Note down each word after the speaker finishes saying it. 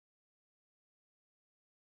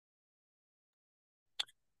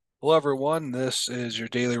Hello, everyone. This is your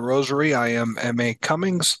daily rosary. I am M.A.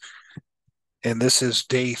 Cummings, and this is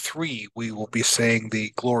day 3. We will be saying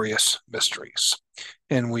the glorious mysteries.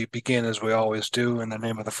 And we begin as we always do in the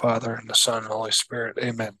name of the Father, and the Son, and the Holy Spirit.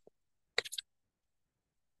 Amen.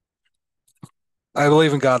 I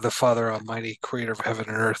believe in God, the Father Almighty, creator of heaven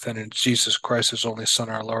and earth, and in Jesus Christ, his only Son,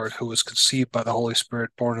 our Lord, who was conceived by the Holy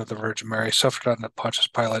Spirit, born of the Virgin Mary, suffered under Pontius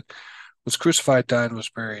Pilate, was crucified, died, and was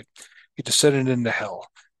buried. He descended into hell.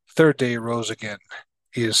 Third day he rose again.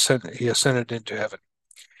 He ascended into heaven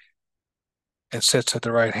and sits at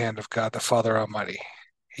the right hand of God the Father Almighty.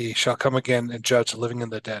 He shall come again and judge the living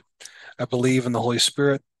and the dead. I believe in the Holy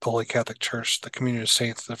Spirit, the Holy Catholic Church, the communion of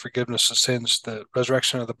saints, the forgiveness of sins, the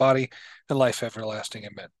resurrection of the body, and life everlasting.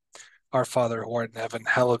 Amen. Our Father, who art in heaven,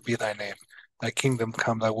 hallowed be thy name. Thy kingdom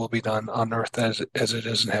come, thy will be done on earth as it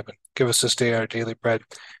is in heaven. Give us this day our daily bread,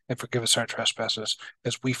 and forgive us our trespasses,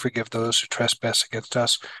 as we forgive those who trespass against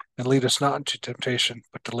us. And lead us not into temptation,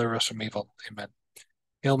 but deliver us from evil. Amen.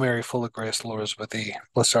 Hail Mary, full of grace, the Lord is with thee.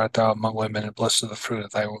 Blessed art thou among women, and blessed is the fruit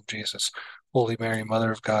of thy womb, Jesus. Holy Mary,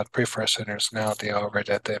 Mother of God, pray for us sinners, now at the hour of our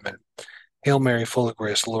death. Amen. Hail Mary, full of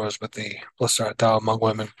grace, the Lord is with thee. Blessed art thou among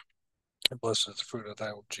women, and blessed is the fruit of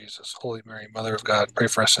thy womb, Jesus. Holy Mary, Mother of God, pray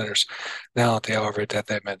for us sinners, now at the hour of our death.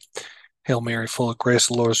 Amen. Hail Mary, full of grace,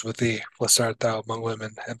 the Lord is with thee. Blessed art thou among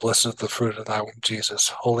women, and blessed is the fruit of thy womb, Jesus.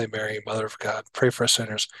 Holy Mary, Mother of God, pray for us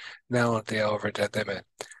sinners, now at the hour of our death. Amen.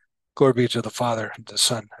 Glory be to the Father, and to the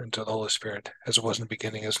Son, and to the Holy Spirit, as it was in the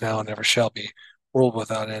beginning, is now, and ever shall be, world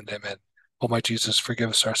without end. Amen. O my Jesus,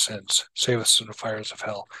 forgive us our sins, save us from the fires of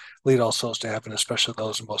hell, lead all souls to heaven, especially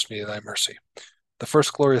those in most need of thy mercy. The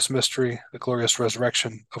first glorious mystery, the glorious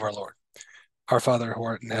resurrection of our Lord. Our Father, who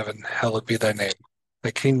art in heaven, hallowed be thy name.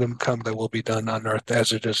 Thy kingdom come, thy will be done on earth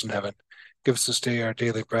as it is in heaven. Give us this day our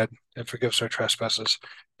daily bread, and forgive us our trespasses,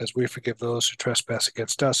 as we forgive those who trespass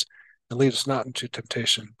against us. And lead us not into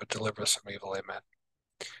temptation, but deliver us from evil. Amen.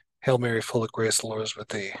 Hail Mary, full of grace, the Lord is with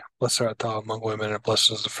thee. Blessed art thou among women, and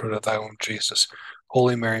blessed is the fruit of thy womb, Jesus.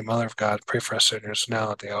 Holy Mary, Mother of God, pray for us sinners,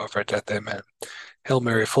 now at the hour of our death. Amen. Hail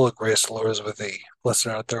Mary, full of grace, the Lord is with thee. Blessed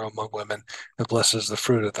art thou among women, and blessed is the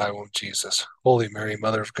fruit of thy womb, Jesus. Holy Mary,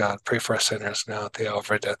 Mother of God, pray for us sinners, now at the hour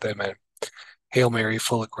of our death. Amen. Hail Mary,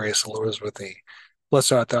 full of grace, the Lord is with thee.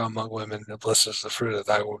 Blessed art thou among women, and blessed is the fruit of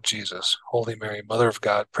thy womb, Jesus. Holy Mary, Mother of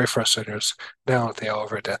God, pray for us sinners, now at the hour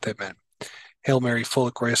of our death. Amen. Hail Mary, full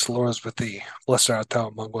of grace, the Lord is with thee. Blessed art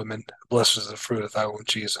thou among women, and blessed is the fruit of thy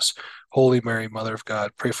womb, Jesus. Holy Mary, Mother of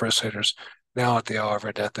God, pray for us sinners, now at the hour of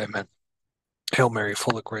our death. Amen. Hail Mary,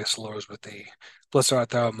 full of grace, the Lord is with thee. Blessed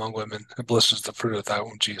art thou among women, and blessed is the fruit of thy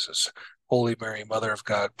womb, Jesus. Holy Mary, Mother of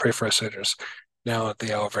God, pray for us sinners, now at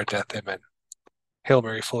the hour of our death. Amen. Hail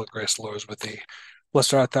Mary, full of grace, the Lord is with thee.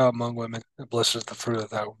 Blessed art thou among women, and blessed is the fruit of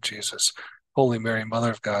thy womb, Jesus. Holy Mary, Mother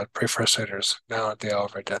of God, pray for us sinners, now at the hour of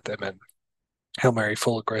our death. Amen. Hail Mary,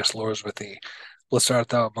 full of grace, the Lord is with thee. Blessed art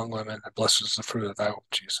thou among women, and blessed is the fruit of thy womb,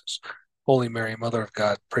 Jesus. Holy Mary, Mother of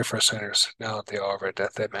God, pray for us sinners, now at the hour of our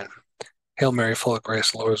death. Amen. Hail Mary, full of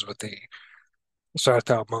grace, the Lord is with thee. Blessed art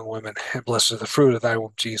thou among women, and blessed is the fruit of thy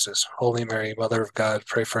womb, Jesus. Holy Mary, Mother of God,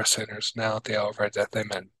 pray for us sinners, now at the hour of our death.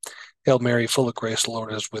 Amen. Hail Mary, full of grace, the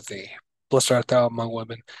Lord is with thee. Blessed art thou among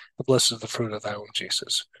women, and blessed is the fruit of thy womb,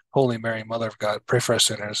 Jesus. Holy Mary, Mother of God, pray for us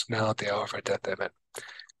sinners, now at the hour of our death. Amen.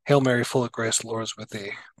 Hail Mary, full of grace, the Lord is with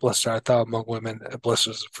thee. Blessed art thou among women, and blessed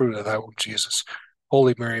is the fruit of thy womb, Jesus.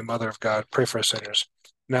 Holy Mary, Mother of God, pray for us sinners,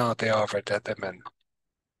 now at the hour of our death. Amen.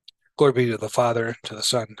 Glory be to the Father, to the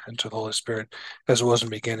Son, and to the Holy Spirit, as it was in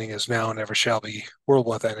the beginning, is now, and ever shall be, world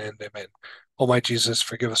without end. Amen. O my Jesus,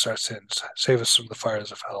 forgive us our sins, save us from the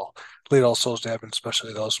fires of hell, lead all souls to heaven,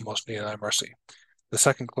 especially those who most need thy mercy. The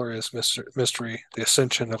second glorious mystery, the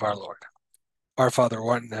ascension of our Lord. Our Father, who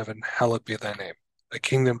art in heaven, hallowed be thy name. Thy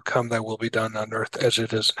kingdom come, thy will be done on earth as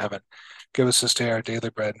it is in heaven. Give us this day our daily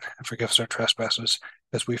bread, and forgive us our trespasses,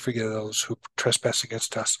 as we forgive those who trespass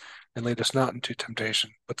against us. And lead us not into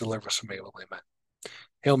temptation, but deliver us from evil. Amen.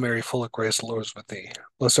 Hail Mary, full of grace, the Lord is with thee.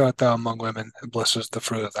 Blessed art thou among women, and blessed is the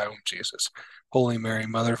fruit of thy womb, Jesus. Holy Mary,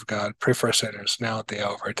 Mother of God, pray for us sinners, now at the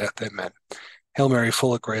hour of our death. Amen. Hail Mary,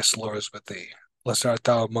 full of grace, the Lord is with thee. Blessed art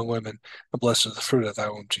thou among women, and blessed is the fruit of thy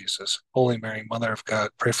womb, Jesus. Holy Mary, Mother of God,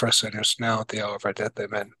 pray for us sinners, now at the hour of our death.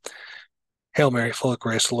 Amen. Hail Mary, full of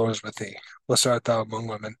grace, the Lord is with thee. Blessed art thou among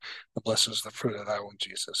women, and blessed is the fruit of thy womb,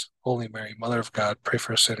 Jesus. Holy Mary, Mother of God, pray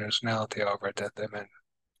for us sinners, now at the hour of our death. Amen.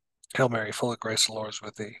 Hail Mary, full of grace, the Lord is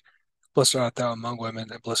with thee. Blessed art thou among women,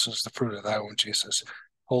 and blessed is the fruit of thy womb, Jesus.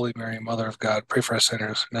 Holy Mary, Mother of God, pray for us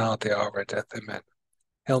sinners, now at the hour of our death. Amen.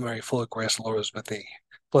 Hail Mary, full of grace, the Lord is with thee.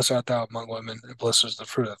 Blessed art thou among women, and blessed is the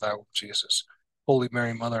fruit of thy womb, Jesus. Holy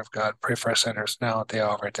Mary, Mother of God, pray for us sinners, now at the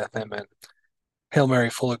hour of our death. Amen. Hail Mary,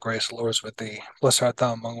 full of grace, the Lord is with thee. Blessed art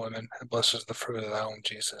thou among women, and blessed is the fruit of thy womb,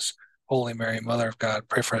 Jesus. Holy Mary, Mother of God,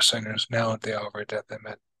 pray for us sinners, now at the hour of our death.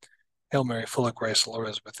 Amen. Hail Mary, full of grace, the Lord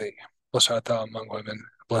is with thee. Blessed art thou among women,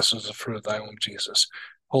 and blessed is the fruit of thy womb, Jesus.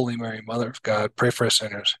 Holy Mary, Mother of God, pray for us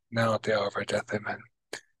sinners, now at the hour of our death. Amen.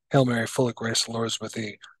 Hail Mary, full of grace, the Lord is with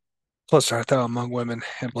thee. Blessed art thou among women,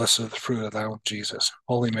 and blessed is the fruit of thy womb, Jesus.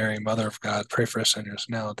 Holy Mary, Mother of God, pray for us sinners,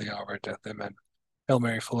 now at the hour of our death. Amen. Hail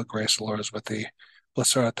Mary, full of grace, the Lord is with thee.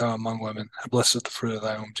 Blessed art thou among women, and blessed is the fruit of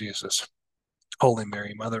thy womb, Jesus. Holy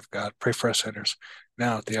Mary, Mother of God, pray for us sinners,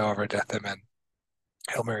 now at the hour of our death. Amen.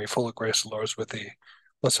 Hail Mary, full of grace, the Lord is with thee.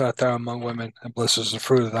 Blessed art thou among women, and blessed is the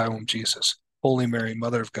fruit of thy womb, Jesus. Holy Mary,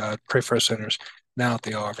 Mother of God, pray for us sinners, now at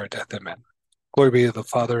the hour of our death. Amen. Glory be to the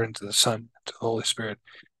Father, and to the Son, and to the Holy Spirit,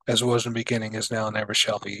 as it was in the beginning, is now, and ever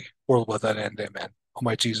shall be, world without end. Amen. O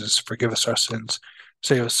my Jesus, forgive us our sins,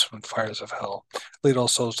 save us from the fires of hell. Lead all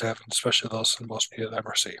souls to heaven, especially those in most need of thy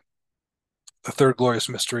mercy. The third glorious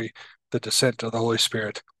mystery, the descent of the Holy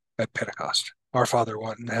Spirit at Pentecost. Our Father, who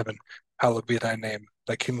art in heaven, hallowed be thy name.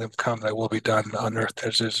 Thy kingdom come, thy will be done on earth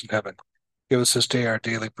as it is in heaven. Give us this day our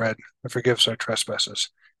daily bread, and forgive us our trespasses,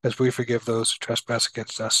 as we forgive those who trespass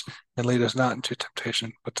against us. And lead us not into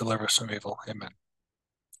temptation, but deliver us from evil. Amen.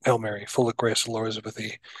 Hail Mary, full of grace, the Lord is with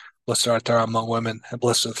thee. Blessed art thou among women, and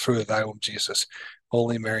blessed is the fruit of thy womb, Jesus.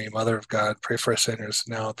 Holy Mary, Mother of God, pray for us sinners,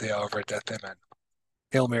 now at the hour of our death. Amen.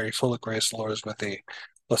 Hail Mary, full of grace, the Lord is with thee.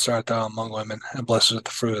 Blessed art thou among women, and blessed is the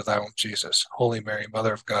fruit of thy womb, Jesus. Holy Mary,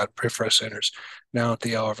 Mother of God, pray for us sinners, now at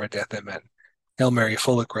the hour of our death. Amen. Hail Mary,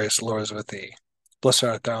 full of grace, the Lord is with thee. Blessed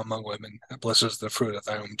art thou among women, and blessed is the fruit of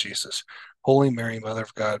thy womb, Jesus. Holy Mary, Mother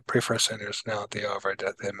of God, pray for us sinners, now at the hour of our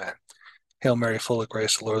death. Amen. Hail Mary, full of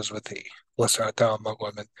grace, the Lord is with thee. Blessed art thou among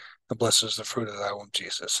women, and blessed is the fruit of thy womb,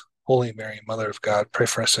 Jesus. Holy Mary, Mother of God, pray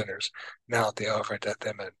for us sinners, now at the hour of our death.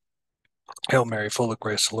 Amen. Hail Mary, full of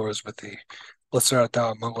grace, the Lord is with thee. Blessed art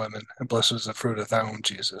thou among women, and blessed is the fruit of thy womb,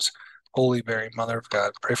 Jesus. Holy Mary, Mother of God,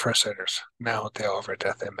 pray for us sinners, now at the hour of our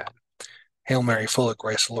death. Amen. Hail Mary, full of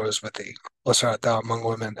grace, the Lord is with thee. Blessed art thou among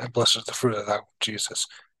women, and blessed is the fruit of thy womb, Jesus.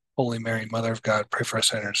 Holy Mary, Mother of God, pray for us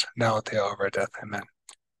sinners, now at the hour of our death. Amen.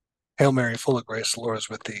 Hail Mary, full of grace, the Lord is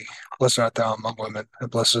with thee. Blessed art thou among women, and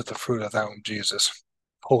blessed is the fruit of thy womb, Jesus.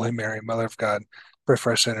 Holy Mary, Mother of God, pray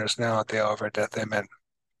for us sinners, now at the hour of our death. Amen.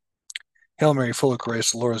 Hail Mary, full of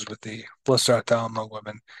grace, the Lord is with thee. Blessed art thou among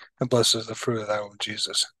women, and blessed is the fruit of thy womb,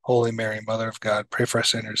 Jesus. Holy Mary, Mother of God, pray for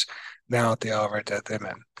us sinners, now at the hour of our death.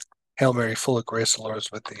 Amen. Hail Mary, full of grace, the Lord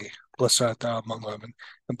is with thee. Blessed art thou among women,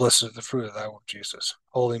 and blessed is the fruit of thy womb, Jesus.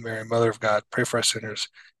 Holy Mary, Mother of God, pray for us sinners,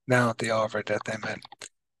 now at the hour of our death. Amen.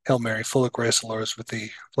 Hail Mary, full of grace, the Lord is with thee.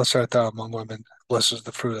 Blessed art thou among women, blessed is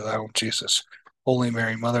the fruit of thy womb, Jesus. Holy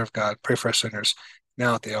Mary, Mother of God, pray for us sinners,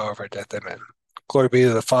 now at the hour of our death. Amen. Glory be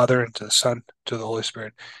to the Father, and to the Son, and to the Holy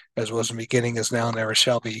Spirit, as was in the beginning, is now, and ever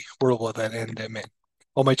shall be, world without end. Amen.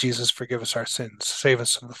 O my Jesus, forgive us our sins, save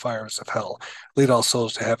us from the fires of hell, lead all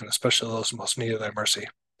souls to heaven, especially those most in need of thy mercy.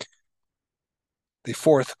 The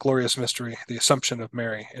fourth glorious mystery, the Assumption of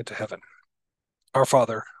Mary into heaven. Our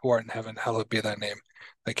Father, who art in heaven, hallowed be thy name.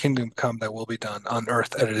 Thy kingdom come, thy will be done, on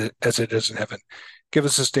earth as it is in heaven. Give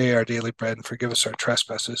us this day our daily bread, and forgive us our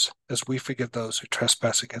trespasses, as we forgive those who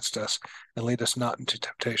trespass against us. And lead us not into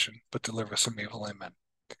temptation, but deliver us from evil. Amen.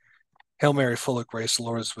 Hail Mary, full of grace, the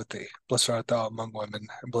Lord is with thee. Blessed art thou among women,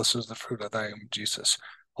 and blessed is the fruit of thy womb, Jesus.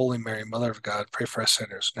 Holy Mary, Mother of God, pray for us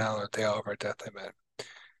sinners, now and at the hour of our death. Amen.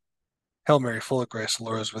 Hail Mary, full of grace, the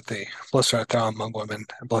Lord is with thee. Blessed art thou among women,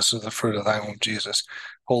 and blessed is the fruit of thy womb, Jesus.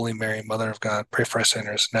 Holy Mary, Mother of God, pray for us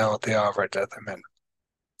sinners, now at the hour of our death. Amen.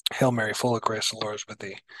 Hail Mary, full of grace, the Lord is with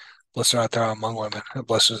thee. Blessed art thou among women, and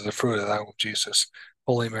blessed is the fruit of thy womb, Jesus.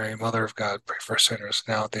 Holy Mary, Mother of God, pray for us sinners,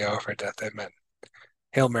 now at the hour of our death. Amen.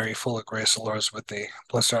 Hail Mary, full of grace, the Lord is with thee.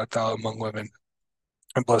 Blessed art thou among women,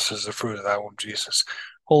 and blessed is the fruit of thy womb, Jesus.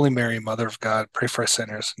 Holy Mary, Mother of God, pray for us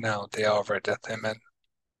sinners, now at the hour of our death. Amen.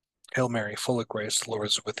 Hail Mary, full of grace, the Lord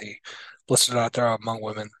is with thee. Blessed art thou among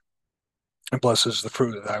women, and blessed is the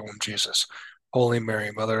fruit of thy womb, Jesus. Holy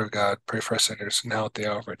Mary, Mother of God, pray for us sinners, now at the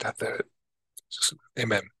hour of our death.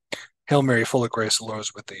 Amen. Hail Mary, full of grace, the Lord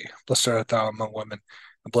is with thee. Blessed art thou among women,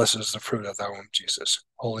 and blessed is the fruit of thy womb, Jesus.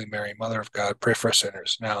 Holy Mary, Mother of God, pray for us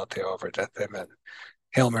sinners, now at the hour of our death. Amen.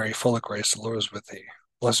 Hail Mary, full of grace, the Lord is with thee.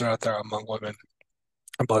 Blessed art thou among women,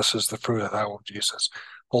 and blessed is the fruit of thy womb, Jesus.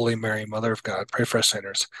 Holy Mary, Mother of God, pray for us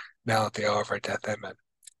sinners, now at the hour of our death. Amen.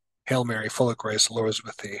 Hail Mary, full of grace, the Lord is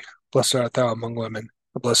with thee. Blessed art thou among women,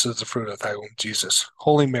 and blessed is the fruit of thy womb, Jesus.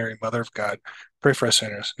 Holy Mary, Mother of God, pray for us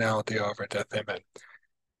sinners, now at the hour of our death. Amen.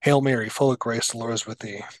 Hail Mary, full of grace, the Lord is with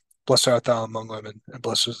thee. Blessed art thou among women, and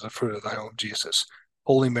blessed is the fruit of thy womb, Jesus.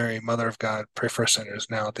 Holy Mary, Mother of God, pray for us sinners,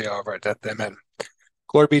 now at the hour of our death. Amen.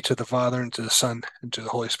 Glory be to the Father, and to the Son, and to the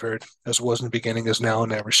Holy Spirit, as it was in the beginning, is now,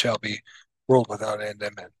 and ever shall be, world without end.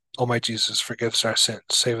 Amen. O my Jesus, forgive us our sins,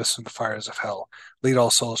 save us from the fires of hell, lead all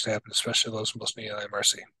souls to heaven, especially those most in need of thy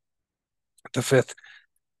mercy. The fifth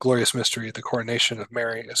glorious mystery, the coronation of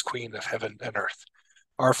Mary as Queen of heaven and earth.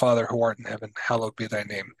 Our Father, who art in heaven, hallowed be thy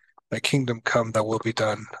name. Thy kingdom come, thy will be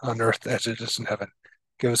done, on earth as it is in heaven.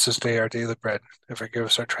 Give us this day our daily bread, and forgive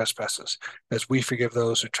us our trespasses, as we forgive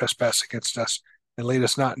those who trespass against us. And lead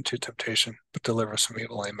us not into temptation, but deliver us from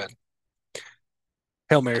evil. Amen.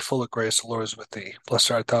 Hail Mary, full of grace, the Lord is with thee.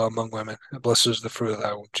 Blessed art thou among women, and blessed is the fruit of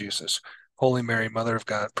thy womb, Jesus. Holy Mary, Mother of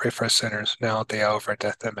God, pray for us sinners, now at the hour of our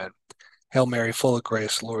death. Amen. Hail Mary, full of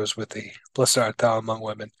grace, the Lord is with thee. Blessed art thou among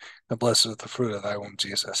women, and blessed is the fruit of thy womb,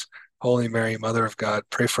 Jesus. Holy Mary, Mother of God,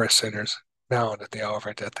 pray for us sinners, now and at the hour of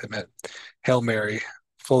our death. Amen. Hail Mary,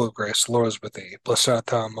 full of grace, the Lord is with thee. Blessed art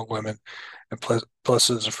thou among women, and blessed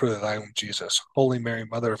is the fruit of thy womb, Jesus. Holy Mary,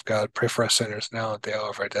 Mother of God, pray for us sinners, now and at the hour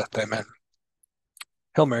of our death. Amen.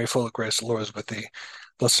 Hail Mary, full of grace, the Lord is with thee.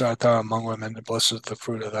 Blessed art thou among women, and blessed is the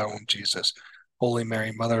fruit of thy womb, Jesus. Holy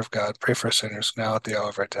Mary, Mother of God, pray for us sinners, now at the hour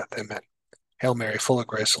of our death. Amen. Hail Mary, full of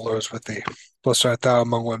grace, the Lord is with thee. Blessed art thou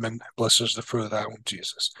among women, and blessed is the fruit of thy womb,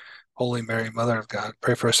 Jesus. Holy Mary, Mother of God,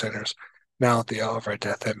 pray for us sinners, now at the hour of our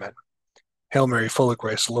death. Amen. Hail Mary, full of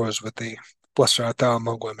grace, the Lord is with thee. Blessed art thou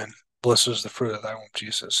among women, blessed is the fruit of thy womb,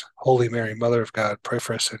 Jesus. Holy Mary, Mother of God, pray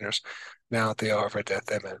for us sinners, now at the hour of our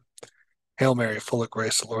death. Amen. Hail Mary, full of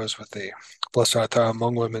grace, the Lord is with thee. Blessed art thou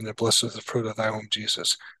among women, and blessed is the fruit of thy womb,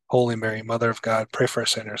 Jesus. Holy Mary, Mother of God, pray for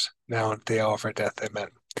us sinners, now at the hour of our death. Amen.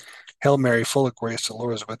 Hail Mary, full of grace, the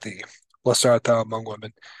Lord is with thee. Blessed art thou among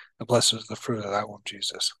women, and blessed is the fruit of thy womb,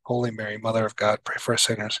 Jesus. Holy Mary, Mother of God, pray for us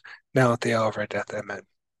sinners, now at the hour of our death. Amen.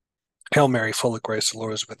 Hail Mary, full of grace, the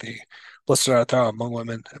Lord is with thee. Blessed art thou among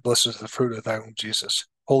women, and blessed is the fruit of thy womb, Jesus.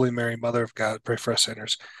 Holy Mary, Mother of God, pray for us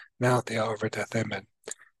sinners, now at the hour of our death. Amen.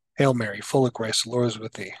 Hail Mary, full of grace, the Lord is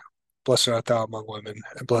with thee. Blessed art thou among women,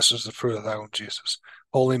 and blessed is the fruit of thy womb, Jesus.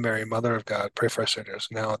 Holy Mary, Mother of God, pray for us sinners,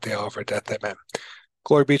 now at the hour of our death. Amen.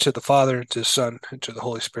 Glory be to the Father, and to the Son, and to the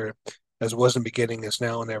Holy Spirit, as it was in the beginning, is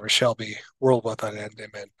now, and ever shall be, world without end.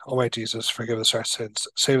 Amen. O my Jesus, forgive us our sins,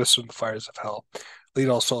 save us from the fires of hell, lead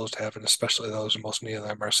all souls to heaven, especially those in most need of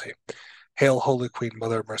thy mercy. Hail, Holy Queen,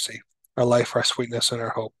 Mother of Mercy, our life, our sweetness, and our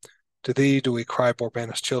hope. To thee do we cry, poor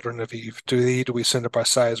banished children of Eve. To thee do we send up our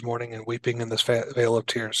sighs, mourning and weeping in this vale of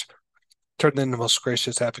tears. Turn then, the most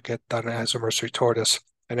gracious advocate, thine eyes of mercy toward us,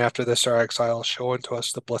 and after this our exile, show unto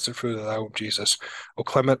us the blessed fruit of thy womb, Jesus. O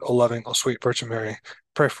clement, O loving, O sweet Virgin Mary,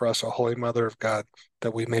 pray for us, O Holy Mother of God,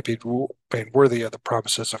 that we may be made worthy of the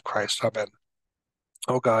promises of Christ. Amen.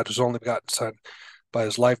 O God, whose only begotten Son, by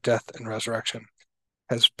his life, death, and resurrection,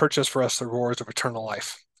 has purchased for us the rewards of eternal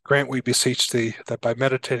life. Grant, we beseech thee, that by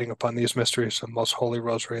meditating upon these mysteries of the most holy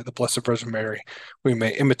Rosary of the Blessed Virgin Mary, we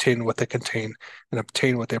may imitate what they contain and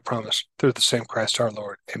obtain what they promise, through the same Christ our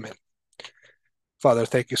Lord. Amen. Father,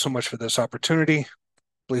 thank you so much for this opportunity.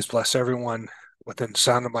 Please bless everyone within the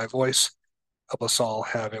sound of my voice. Help us all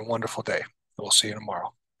have a wonderful day. We'll see you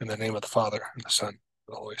tomorrow. In the name of the Father, and the Son, and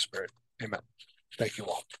the Holy Spirit. Amen. Thank you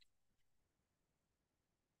all.